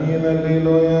آمين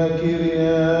هللويا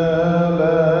كيريا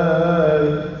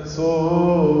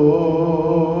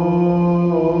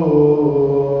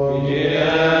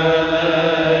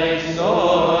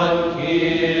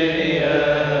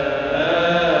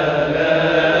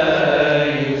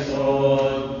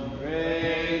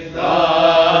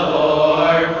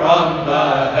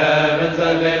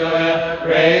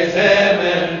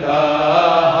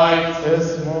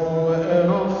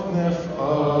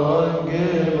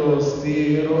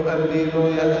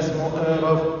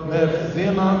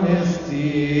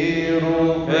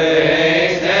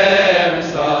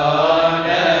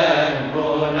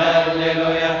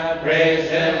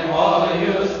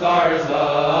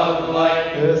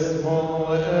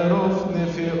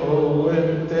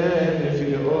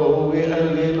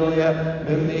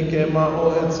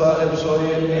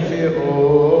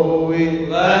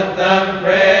Let them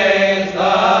praise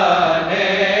the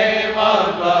name of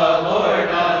the Lord,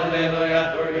 hallelujah,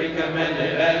 for he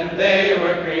commanded and they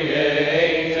were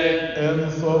created.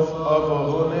 انصف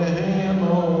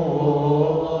أفغنهم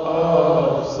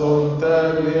أفصل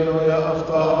هللويا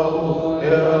أفتحوا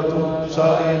إرادوا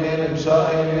شائنين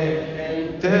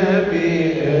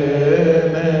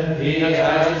تبيئين. He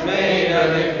has made a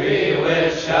decree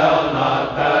which shall not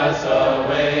pass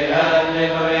away,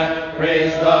 hallelujah.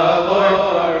 Praise the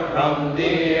Lord from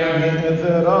the earth.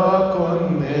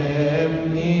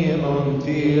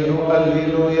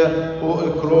 هللويا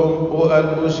وإكرم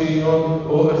وألبوشيون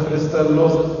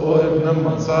وإخريستالوس وابن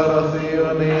منصار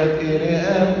ثيونية إيري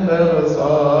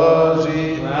أمبرساجي.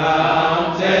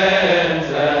 Mountains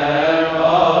and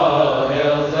all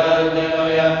hills,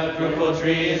 hallelujah. Fruitful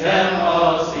trees and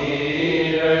all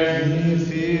cedars.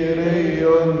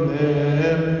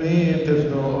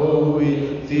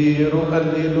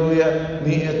 هللويا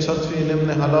نية شطفين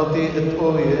من هلاطي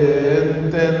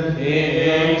اتقوينتن.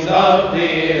 Kings of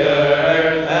the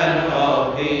earth and all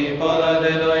people,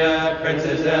 hallelujah.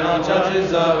 Princes and all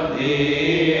judges of the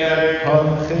earth.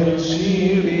 هنخل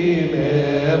شيرين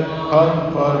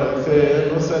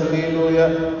هنفرثين هللويا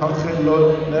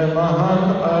هنخلون لما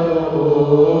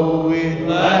هنقلوي.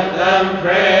 Let them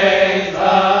praise the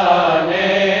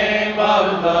name of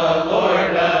the Lord,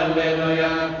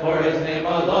 hallelujah. For his name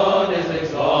alone is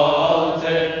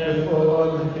exalted. Before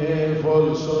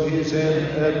شويشن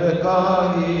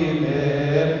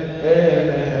بكاهينين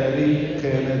هلي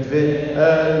كانت في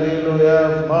هللويا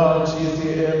في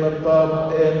مارشيسي الطب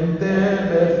انت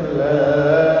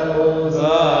بفلاوز. The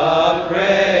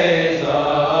praise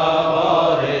of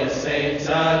all his saints,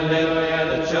 hallelujah.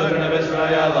 The children of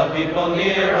Israel, the people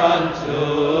near unto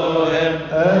him.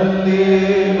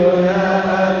 Hallelujah,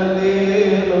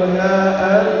 hallelujah,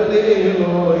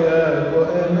 hallelujah.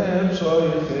 Goemem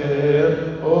shoycher,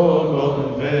 olom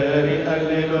veri,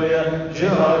 hallelujah.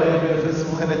 Jare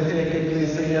befismu khanet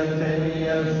ecclesia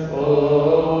tenias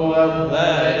oam.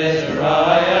 Let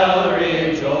Israel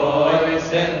rejoice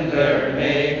in their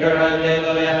Maker,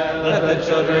 hallelujah. Let the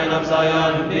children of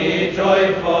Zion be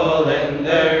joyful in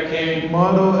their King.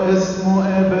 Maro ismu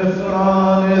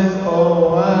ebefranis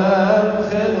oam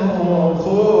khenu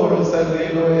khurus,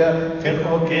 hallelujah.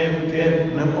 Khenu kim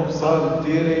nem obsal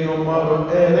tiri umar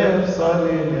elef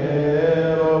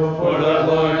salinero. For the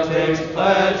Lord takes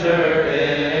pleasure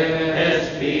in his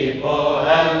people,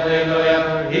 hallelujah.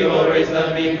 He will raise the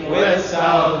meek with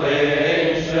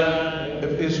salvation.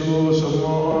 Isu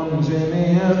shumon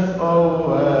jiniyat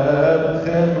awab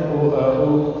khenu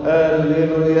abu,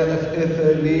 hallelujah.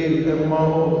 Ithalil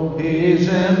immahu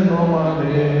hijenu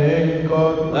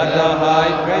maninkot. Let the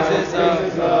high praises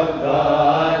of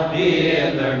God be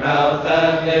in their mouth,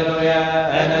 hallelujah,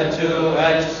 and a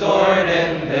two-edged sword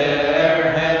in their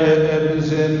hand.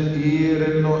 Ebzen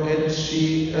irno etshi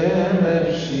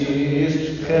emefshish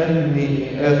khenni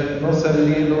ethnos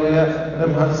hallelujah.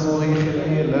 Nemhatsuhi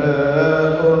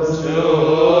khmilaos. To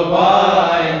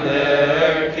bind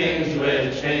their kings with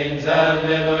chains,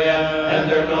 hallelujah, and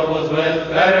their nobles with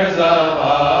fetters of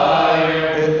iron.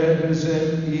 Ebzen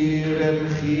irem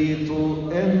khitu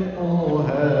en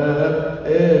ohab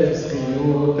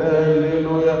efskiyut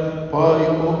hallelujah.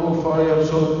 Paiku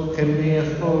fayavshot khenni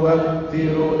ethnoab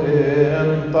tiru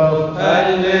entaf.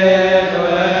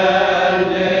 Hallelujah,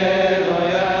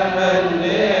 hallelujah,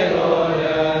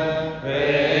 hallelujah.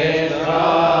 Praise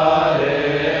God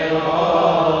in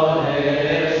all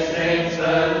his saints,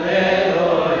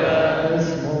 hallelujah.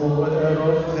 اسمه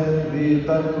اروف خنبي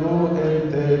تكرو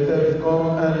انت تفكم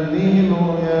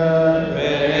هللويا.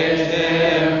 Praise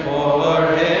him for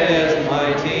his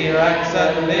mighty acts,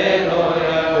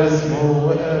 hallelujah. اسمه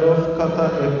اروف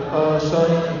قطائب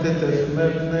اشاي انت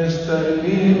تفمت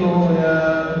نشتللويا.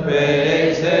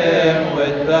 Praise him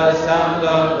with the sound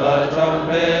of the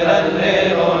trumpet,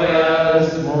 Alleluia.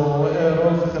 اسمه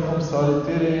إرفخن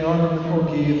بصلتريون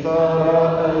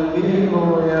وكيثارة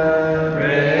الليلويا.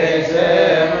 Praise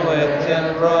him with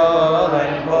timbrel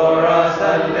and chorus,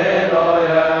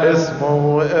 Alleluia. اسمه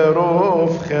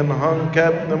إرفخن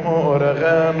هنكبن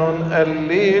مؤرغان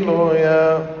الليلويا.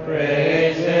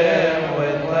 Praise him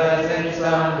with pleasant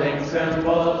sounding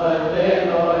cymbals,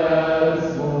 Alleluia.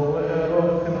 اسمه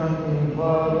إرفخن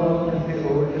هنكبارون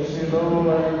هيرو يشيلو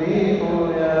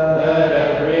الليلويا. Let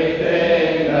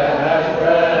everything that has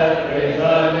breath praise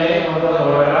the name of the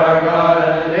Lord our God,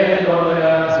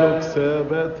 Alleluia. زوك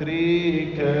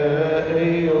سبتريكا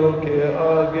ايوكي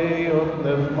اجيوت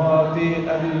نفماتي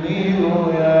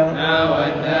الليلويا. Now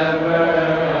and never,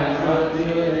 and unto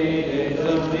the age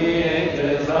of the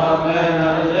ages, Amen,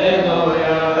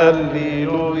 Alleluia.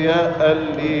 الليلويا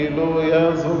الليلويا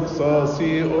زوك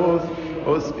ساسيوث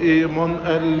أس إيمون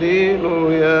الليلويا.